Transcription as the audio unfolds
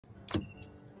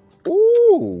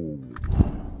Woo!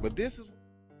 But this is...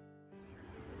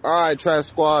 Alright, Trap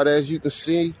Squad, as you can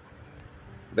see,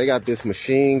 they got this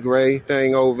machine gray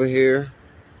thing over here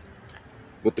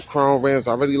with the chrome rims.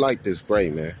 I really like this gray,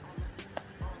 man.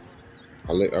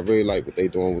 I really like what they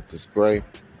doing with this gray.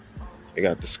 They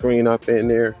got the screen up in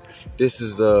there. This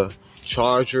is a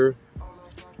Charger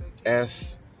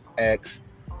SXT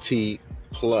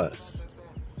Plus.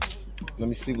 Let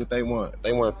me see what they want.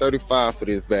 They want $35 for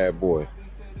this bad boy.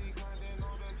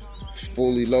 It's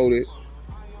fully loaded.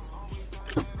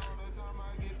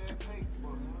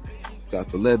 Got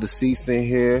the leather seats in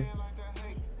here.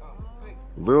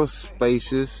 Real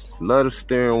spacious. Love the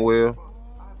steering wheel.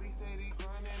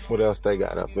 What else they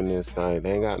got up in this thing?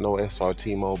 They ain't got no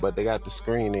SRT mode, but they got the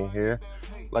screen in here.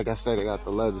 Like I said, they got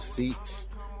the leather seats.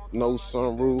 No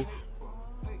sunroof.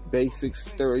 Basic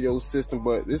stereo system,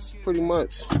 but this is pretty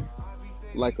much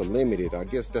like a limited. I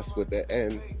guess that's what the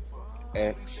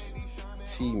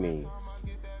NXT means.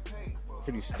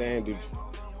 Pretty standard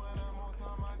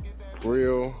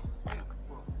grill.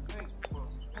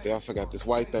 They also got this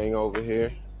white thing over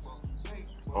here.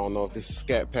 I don't know if this is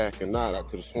Scat Pack or not. I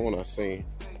could have sworn I seen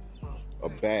a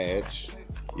badge.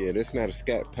 Yeah, this not a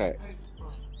Scat Pack,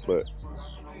 but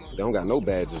they don't got no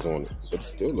badges on it, but it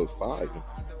still look fire.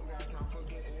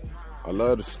 I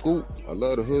love the scoop. I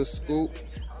love the hood scoop.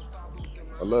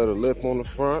 I love the lip on the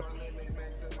front.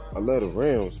 I love the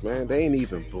rims, man. They ain't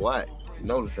even black.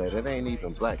 Notice that it ain't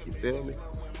even black. You feel me?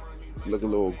 Look a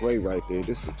little gray right there.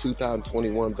 This is a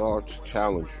 2021 Dodge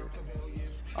Challenger.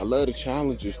 I love the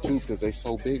Challengers too because they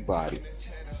so big body.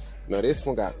 Now this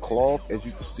one got cloth, as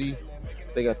you can see.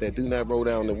 They got that do not roll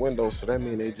down the window, so that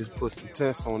means they just put some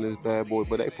tents on this bad boy,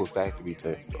 but they put factory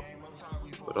tents though.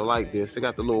 But I like this. They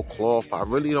got the little cloth. I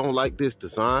really don't like this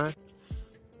design.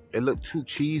 It looked too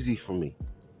cheesy for me.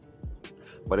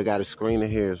 But it got a screen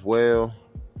in here as well.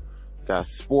 Got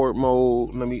sport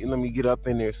mode. Let me get up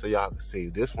in there so y'all can see.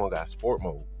 This one got sport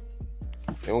mode.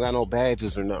 They don't got no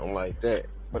badges or nothing like that.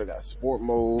 But it got sport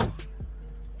mode.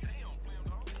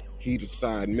 Heated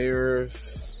side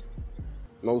mirrors.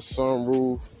 No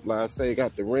sunroof. Like I say,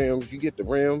 got the rims. You get the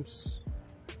rims.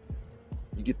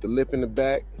 You get the lip in the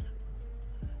back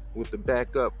with the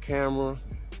backup camera.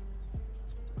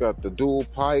 Got the dual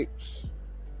pipes.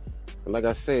 And like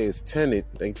I say, it's tinted.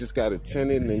 They just got it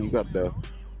tinted. And then you got the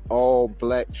all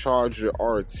black Charger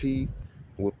RT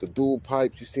with the dual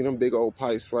pipes. You see them big old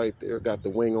pipes right there. Got the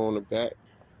wing on the back.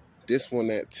 This one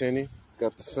that tinted.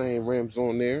 Got the same rims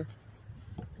on there.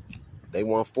 They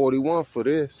want $41 for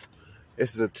this.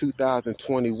 This is a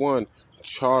 2021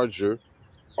 Charger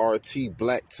RT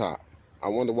black top. I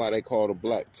wonder why they call it a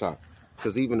black top.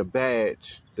 Because even the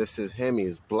badge that says Hemi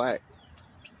is black.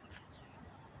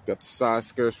 Got the side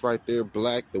skirts right there,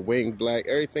 black. The wing black.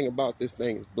 Everything about this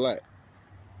thing is black.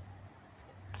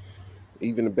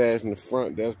 Even the badge in the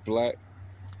front, that's black.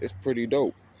 It's pretty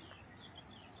dope.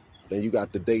 Then you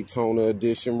got the Daytona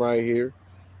edition right here.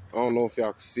 I don't know if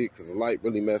y'all can see it because the light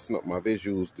really messing up my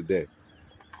visuals today.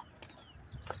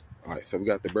 All right, so we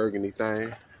got the burgundy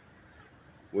thing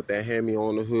with that Hemi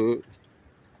on the hood.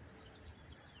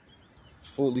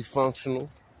 Fully functional.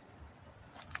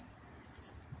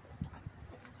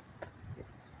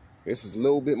 This is a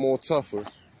little bit more tougher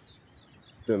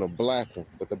than a black one.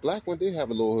 But the black one did have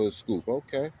a little hood scoop,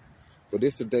 okay. But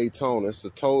this is a Daytona. It's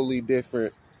a totally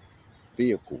different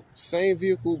vehicle. Same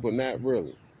vehicle, but not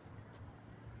really.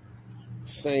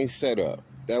 Same setup.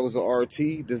 That was an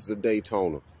RT, this is a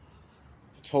Daytona.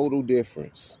 Total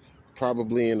difference.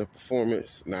 Probably in the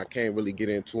performance, and I can't really get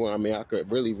into it. I mean, I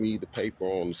could really read the paper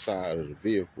on the side of the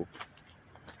vehicle.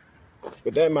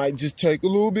 But that might just take a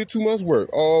little bit too much work.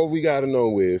 All we got to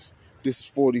know is this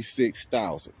is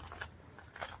 $46,000.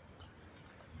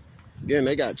 Again,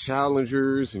 they got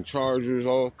Challengers and Chargers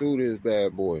all through this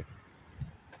bad boy.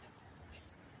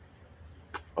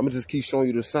 I'm going to just keep showing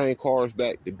you the same cars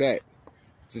back to back.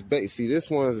 See, this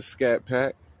one is a Scat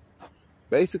Pack.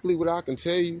 Basically, what I can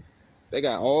tell you, they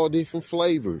got all different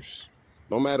flavors.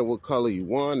 No matter what color you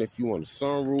want. If you want a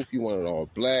sunroof, you want it all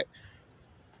black.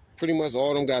 Pretty much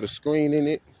all of them got a screen in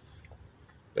it.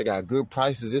 They got good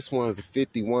prices. This one's a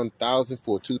 $51,000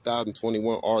 for a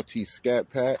 2021 RT Scat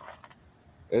Pack.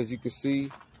 As you can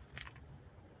see,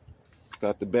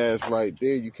 got the badge right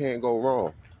there. You can't go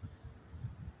wrong.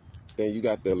 Then you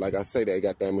got the, like I say, they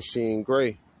got that machine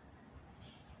gray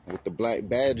with the black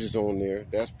badges on there.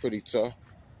 That's pretty tough.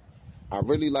 I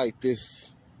really like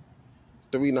this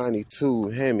 392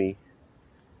 Hemi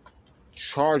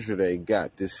Charger they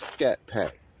got, this Scat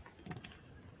Pack.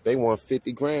 They want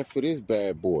 50 grand for this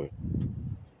bad boy.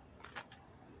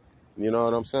 You know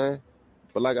what I'm saying?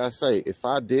 But like I say, if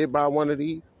I did buy one of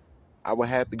these, I would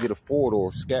have to get a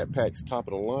 4-door. Scat Pack's top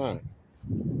of the line.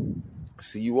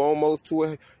 See, you almost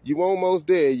there.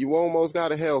 You almost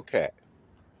got a Hellcat.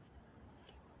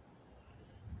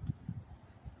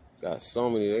 Got so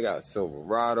many. They got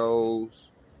Silverados.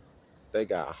 They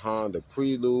got Honda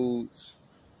Preludes.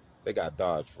 They got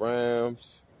Dodge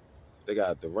Rams. They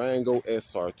got Durango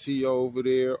SRT over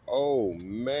there. Oh,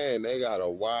 man, they got a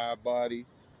wide body.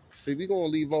 See, we're going to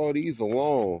leave all these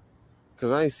alone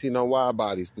because I ain't see no wide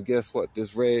bodies. But guess what?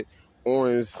 This red,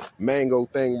 orange, mango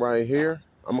thing right here,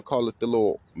 I'm going to call it the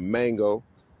little mango.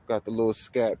 Got the little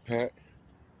Scat Pack.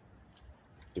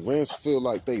 The rims feel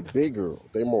like they bigger.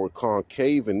 They more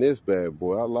concave in this bad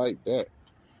boy. I like that.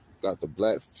 Got the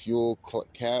black fuel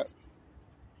cap.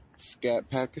 Scat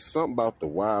Pack. It's something about the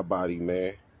wide body,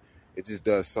 man. It just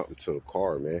does something to the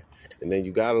car, man. And then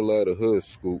you gotta love the hood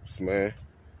scoops, man.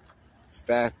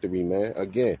 Factory, man.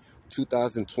 Again,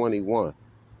 2021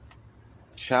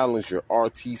 Challenger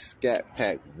RT Scat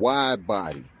Pack wide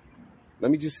body.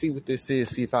 Let me just see what this is,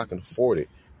 see if I can afford it.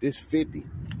 This 50.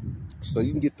 So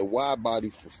you can get the wide body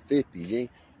for 50.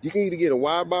 You can either get a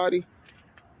wide body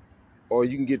or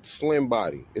you can get the slim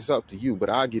body. It's up to you, but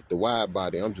I get the wide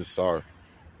body. I'm just sorry.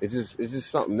 It's just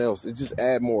something else. It just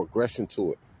add more aggression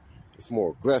to it. It's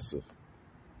more aggressive.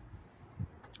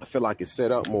 I feel like it's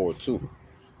set up more too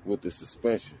with the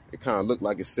suspension. It kind of looked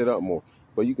like it's set up more,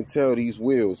 but you can tell these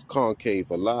wheels concave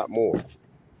a lot more.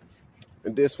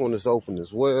 And this one is open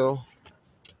as well.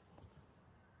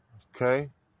 Okay.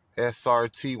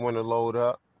 SRT when it load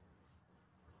up.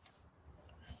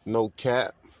 No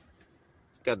cap.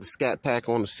 Got the Scat Pack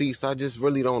on the seats. I just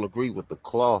really don't agree with the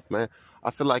cloth, man.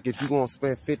 I feel like if you're going to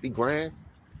spend 50 grand,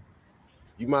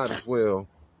 you might as well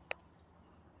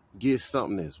get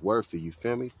something that's worth it. You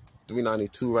feel me?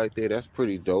 392 right there. That's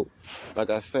pretty dope. Like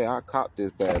I say, I copped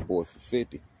this bad boy for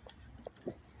 50.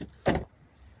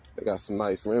 They got some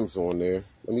nice rims on there.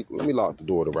 Let me lock the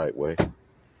door the right way.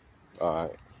 All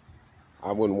right.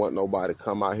 I wouldn't want nobody to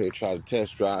come out here try to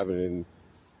test drive it and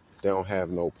they don't have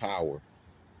no power.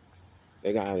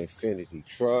 They got Infinity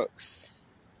trucks.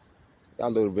 Got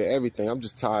a little bit of everything. I'm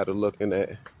just tired of looking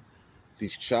at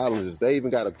these Challengers. They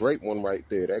even got a great one right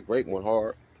there. That great one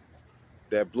hard.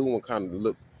 That blue one kind of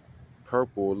looked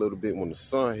purple a little bit when the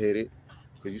sun hit it.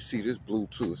 Because you see this blue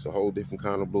too. It's a whole different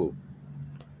kind of blue.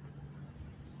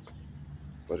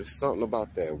 But it's something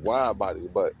about that wide body.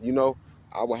 But, you know,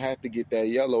 I would have to get that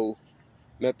yellow.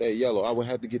 Not that yellow. I would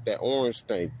have to get that orange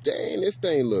thing. Dang, this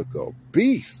thing look a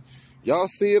beast. Y'all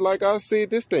see it like I see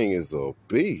it? This thing is a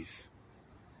beast.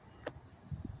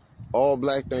 All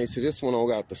black thing. See, this one don't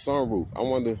got the sunroof. I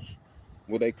wonder,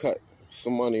 will they cut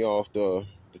some money off the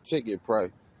ticket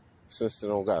price since they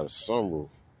don't got a sunroof?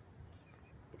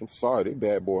 I'm sorry, they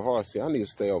bad boy hard. See, I need to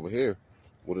stay over here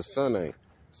where the sun ain't.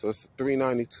 So it's a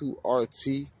 392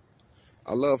 RT.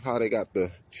 I love how they got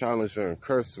the Challenger and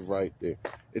cursive right there.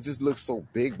 It just looks so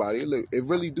big body. It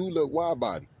really do look wide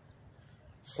body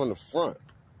from the front.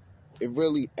 It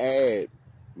really add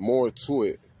more to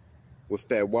it with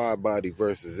that wide body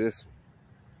versus this one.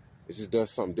 It just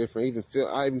does something different.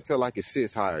 I even feel like it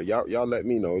sits higher. Y'all let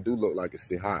me know. It do look like it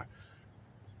sit high.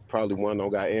 Probably one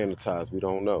don't got anodized. We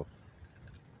don't know.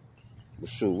 But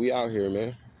shoot, we out here,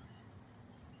 man.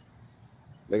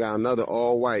 They got another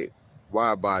all-white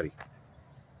wide body.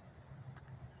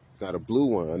 Got a blue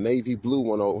one, a navy blue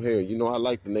one over here. You know I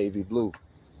like the navy blue.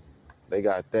 They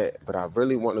got that. But I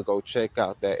really want to go check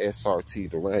out that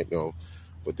SRT Durango.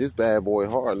 But this bad boy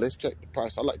hard. Let's check the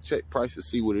price. I like to check price to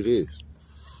see what it is.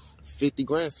 50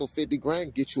 grand. So 50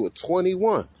 grand get you a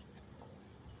 21.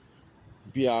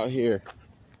 Be out here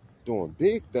doing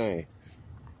big things.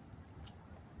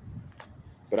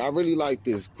 But I really like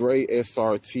this gray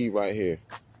SRT right here.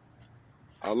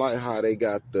 I like how they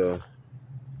got the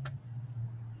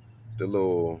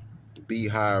little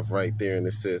beehive right there and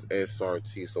it says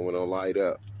SRT. So when it light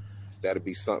up, that'll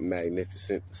be something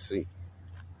magnificent to see.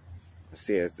 I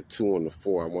see it as the 2 and the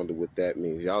 4. I wonder what that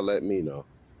means. Y'all let me know.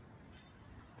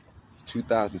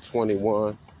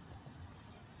 2021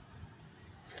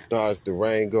 Dodge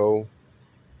Durango.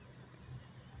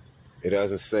 It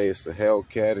doesn't say it's a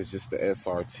Hellcat. It's just the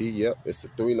SRT. Yep, it's a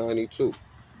 392.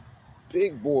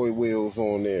 Big boy wheels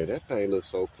on there. That thing looks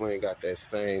so clean. Got that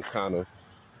same kind of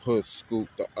hood scoop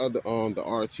the other the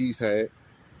RTs had.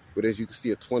 But as you can see,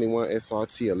 a 21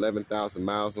 SRT, 11,000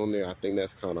 miles on there. I think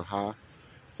that's kind of high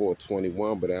for a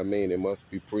 21, but I mean, it must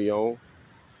be pre-owned.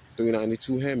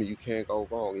 392 Hemi, you can't go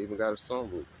wrong. Even got a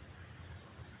sunroof.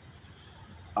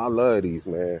 I love these,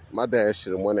 man. My dad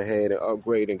should have went ahead and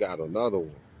upgraded and got another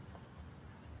one.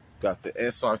 Got the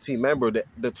SRT. Remember, the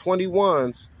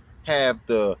 21s have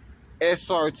the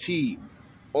SRT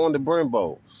on the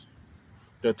Brembos.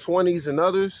 The 20s and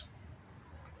others,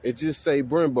 it just say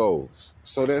Brembos.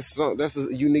 So that's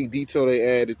a unique detail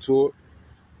they added to it.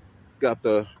 Got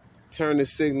the turning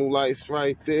signal lights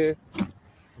right there.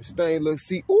 This thing looks,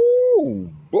 see,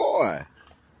 ooh, boy.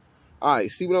 All right,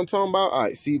 see what I'm talking about? All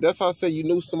right, see, that's how I say you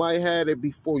knew somebody had it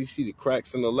before. You see the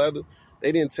cracks in the leather.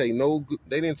 They didn't take no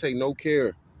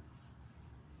care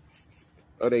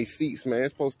of their seats, man.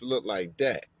 It's supposed to look like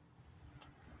that.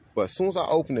 But as soon as I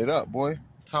open it up, boy,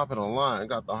 top of the line,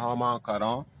 got the Harman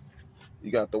Kardon.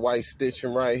 You got the white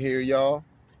stitching right here, y'all.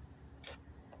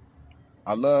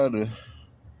 I love the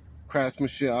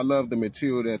craftsmanship. I love the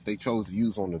material that they chose to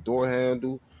use on the door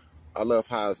handle. I love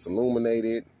how it's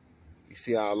illuminated. You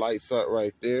see how it lights up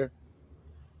right there.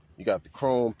 You got the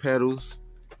chrome pedals.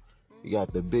 You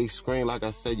got the big screen. Like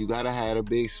I said, you gotta have a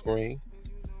big screen.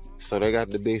 So they got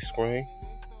the big screen.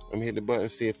 Let me hit the button,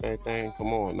 see if anything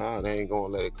come on. Nah, they ain't gonna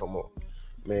let it come on.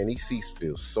 Man, these seats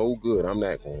feel so good. I'm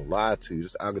not gonna lie to you.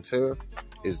 This Agatura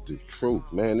is the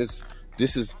truth, man. This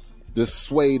is the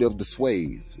suede of the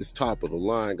suedes. It's top of the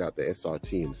line. Got the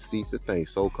SRT in the seats. This thing's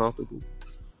so comfortable.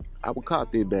 I would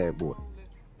cop this bad boy.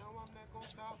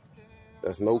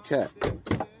 That's no cap.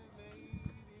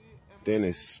 Then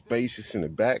it's spacious in the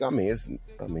back. I mean, you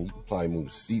can probably move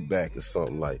the seat back or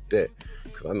something like that.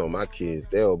 Cause I know my kids,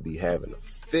 they'll be having a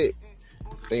fit.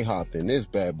 They hopped in this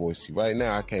bad boy. See, right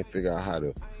now I can't figure out how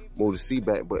to move the seat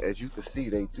back, but as you can see,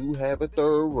 they do have a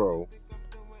third row.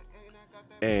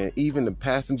 And even the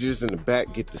passengers in the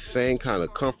back get the same kind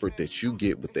of comfort that you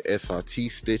get with the SRT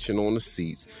stitching on the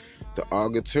seats, the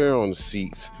Agatura on the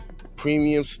seats,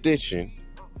 premium stitching,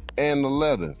 and the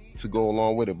leather to go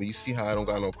along with it. But you see how I don't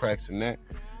got no cracks in that?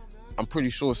 I'm pretty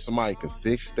sure somebody can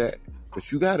fix that.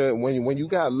 But you gotta, when you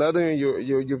got leather in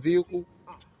your vehicle,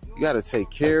 you gotta take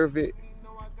care of it.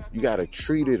 You gotta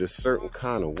treat it a certain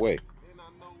kind of way.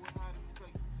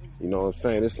 You know what I'm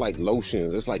saying? It's like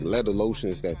lotions. It's like leather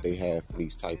lotions that they have for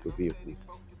these type of vehicles.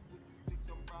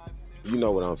 You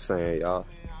know what I'm saying, y'all.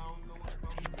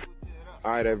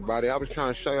 All right, everybody. I was trying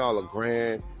to show y'all a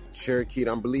Grand Cherokee.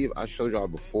 I believe I showed y'all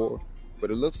before, but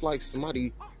it looks like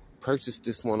somebody purchased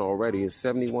this one already. It's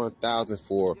 $71,000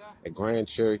 for a Grand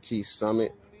Cherokee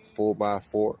Summit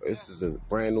 4x4. This is a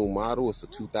brand new model. It's a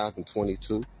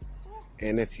 2022.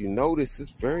 And if you notice, it's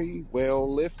very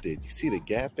well lifted. You see the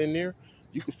gap in there?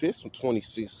 You could fit some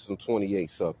 26, some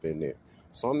 28s up in there.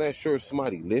 So I'm not sure if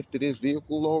somebody lifted this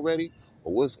vehicle already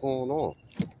or what's going on.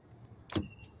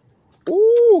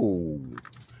 Ooh,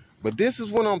 but this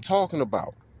is what I'm talking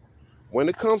about. When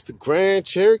it comes to Grand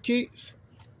Cherokees,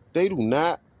 they do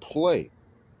not play.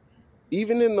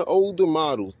 Even in the older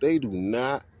models, they do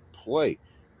not play.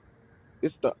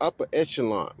 It's the upper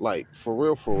echelon, like for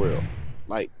real.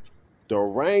 Like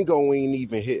Durango ain't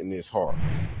even hitting this hard.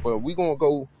 But we gonna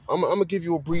go, I'm gonna give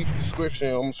you a brief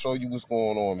description. I'm gonna show you what's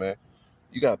going on, man.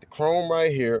 You got the chrome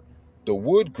right here, the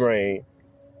wood grain,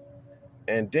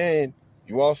 and then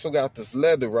you also got this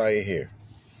leather right here.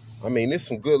 I mean, it's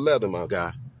some good leather, my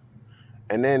guy.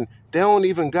 And then they don't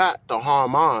even got the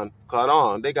Harman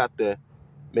Kardon. They got the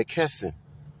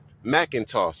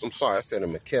Macintosh. I'm sorry, I said a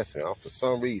McKesson. For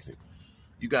some reason.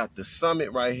 You got the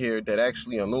Summit right here that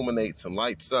actually illuminates and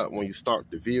lights up when you start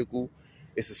the vehicle.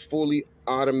 It's fully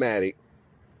automatic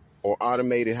or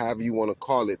automated, however you want to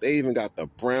call it. They even got the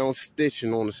brown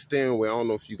stitching on the steering wheel. I don't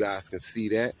know if you guys can see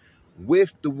that.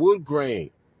 With the wood grain.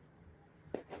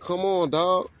 Come on,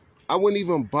 dog. I wouldn't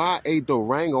even buy a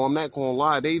Durango. I'm not going to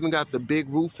lie. They even got the big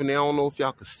roof in there. I don't know if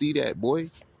y'all can see that, boy.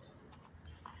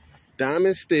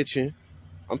 Diamond stitching.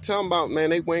 I'm talking about, man,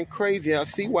 they went crazy. I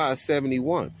see why it's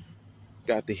 71.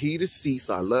 Got the heated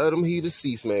seats. I love them heated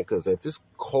seats, man, because if it's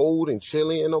cold and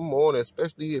chilly in the morning,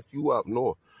 especially if you up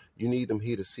north, you need them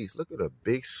heated seats. Look at the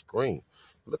big screen.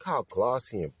 Look how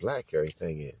glossy and black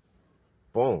everything is.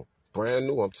 Boom. Brand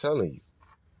new, I'm telling you.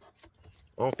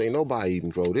 I don't think nobody even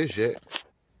drove this yet.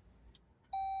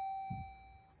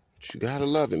 But you gotta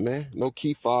love it, man. No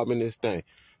key fob in this thing.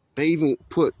 They even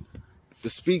put the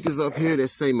speakers up here that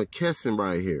say McKesson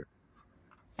right here.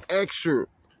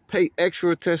 Pay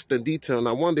extra attention to detail. And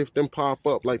I wonder if them pop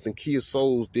up like the Kia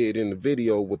Souls did in the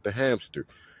video with the hamster.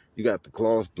 You got the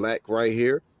gloss black right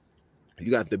here.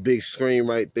 You got the big screen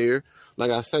right there.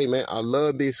 Like I say, man, I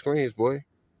love big screens, boy.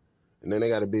 And then they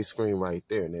got a big screen right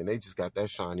there. And then they just got that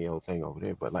shiny old thing over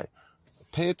there. But like,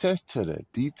 pay attention to the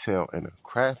detail and the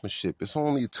craftsmanship. It's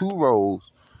only 2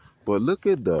 rows, but look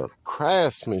at the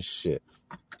craftsmanship.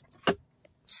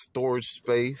 Storage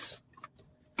space.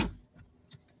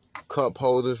 Cup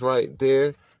holders right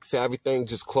there. See, everything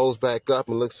just closed back up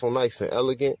and looks so nice and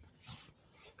elegant.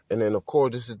 And then, of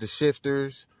course, this is the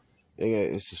shifters.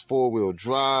 It's just 4-wheel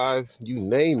drive. You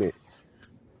name it.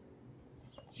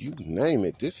 You name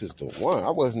it. This is the one.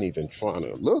 I wasn't even trying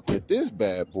to look at this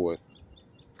bad boy.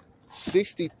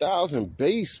 60,000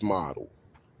 base model.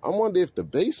 I wonder if the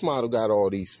base model got all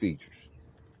these features.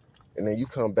 And then you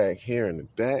come back here in the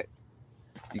back.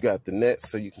 You got the net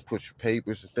so you can put your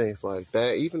papers and things like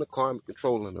that. Even the climate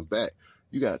control in the back.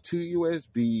 You got 2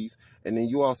 USBs, and then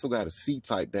you also got a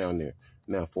C-type down there.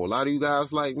 Now, for a lot of you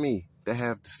guys like me that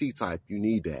have the C-type, you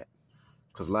need that.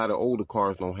 Because a lot of older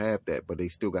cars don't have that, but they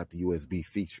still got the USB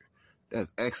feature.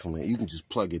 That's excellent. You can just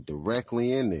plug it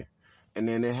directly in there. And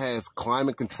then it has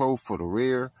climate control for the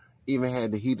rear. Even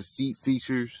had the heated seat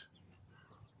features.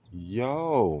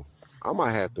 Yo, I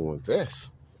might have to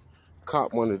invest.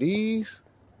 Cop one of these.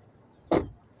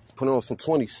 Put on some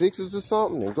 26s or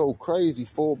something and go crazy.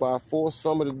 4x4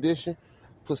 Summit Edition.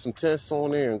 Put some tents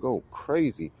on there and go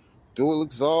crazy. Dual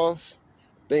exhaust.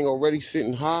 Thing already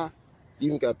sitting high.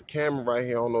 Even got the camera right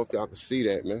here. I don't know if y'all can see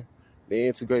that, man. They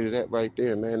integrated that right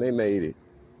there, man. They made it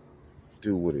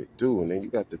do what it do. And then you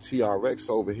got the TRX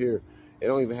over here. It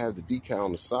don't even have the decal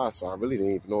on the side, so I really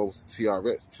didn't even know it was the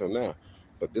TRX till now.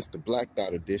 But this the blacked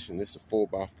out edition. This is a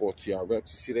 4x4 TRX. You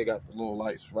see they got the little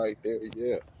lights right there?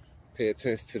 Yeah. Pay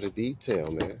attention to the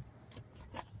detail, man.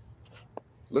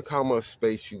 Look how much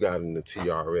space you got in the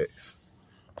TRX.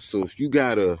 So if you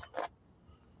gotta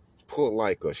put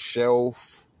like a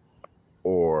shelf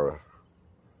or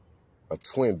a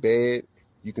twin bed,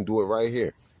 you can do it right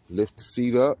here. Lift the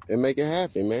seat up and make it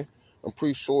happen, man. I'm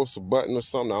pretty sure it's a button or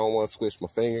something. I don't want to squish my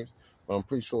fingers, but I'm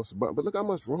pretty sure it's a button. But look how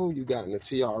much room you got in the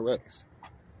TRX.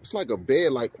 It's like a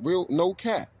bed, like real, no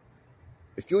cap.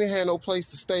 If you ain't had no place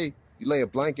to stay, you lay a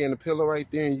blanket and a pillow right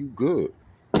there and you good.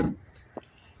 I'm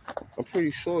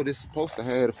pretty sure this is supposed to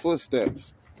have the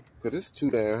footsteps, because it's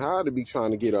too damn high to be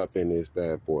trying to get up in this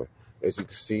bad boy. As you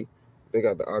can see, they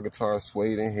got the Agatar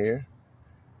suede in here.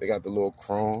 They got the little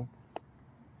chrome.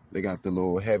 They got the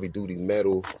little heavy-duty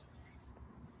metal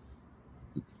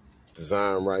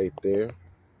design right there.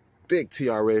 Big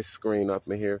TRS screen up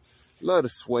in here. Love the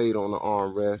suede on the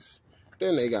armrest.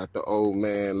 Then they got the old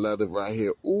man leather right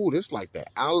here. Ooh, this like the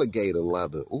alligator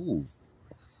leather. Ooh.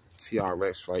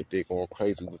 TRX right there going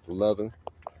crazy with the leather.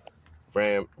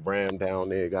 Ram down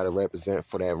there. Got to represent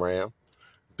for that Ram.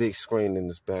 Big screen in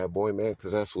this bad boy, man,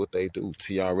 because that's what they do.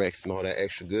 TRX and all that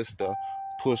extra good stuff.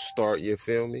 Push start, you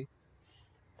feel me?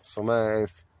 So, man,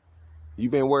 if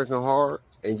you've been working hard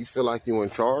and you feel like you're in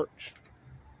charge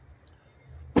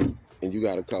and you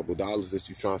got a couple dollars that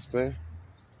you're trying to spend,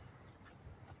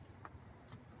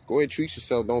 go ahead and treat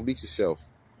yourself. Don't beat yourself.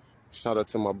 Shout out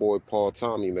to my boy Paul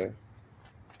Tommy, man.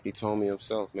 He told me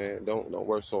himself, man, don't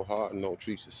work so hard and don't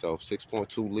treat yourself.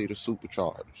 6.2 liter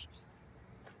superchargers.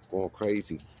 Going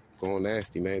crazy. Going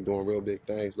nasty, man. Doing real big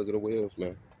things. Look at the wheels,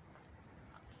 man.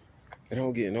 It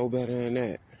don't get no better than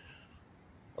that.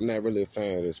 I'm not really a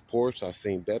fan of this Porsche. I've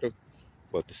seen better.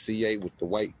 But the C8 with the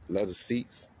white leather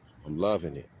seats, I'm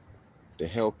loving it. The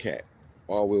Hellcat,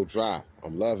 all-wheel drive,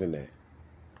 I'm loving that.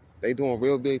 They doing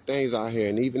real big things out here.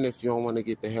 And even if you don't want to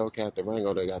get the Hellcat, the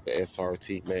Rango, they got the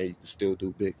SRT, man. You can still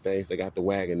do big things. They got the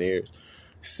Wagoneers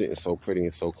sitting so pretty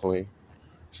and so clean.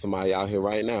 Somebody out here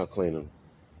right now cleaning them.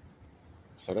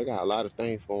 So they got a lot of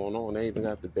things going on. They even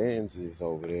got the Benzes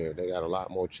over there. They got a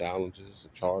lot more Challengers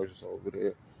and Chargers over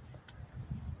there.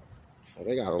 So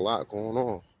they got a lot going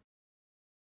on.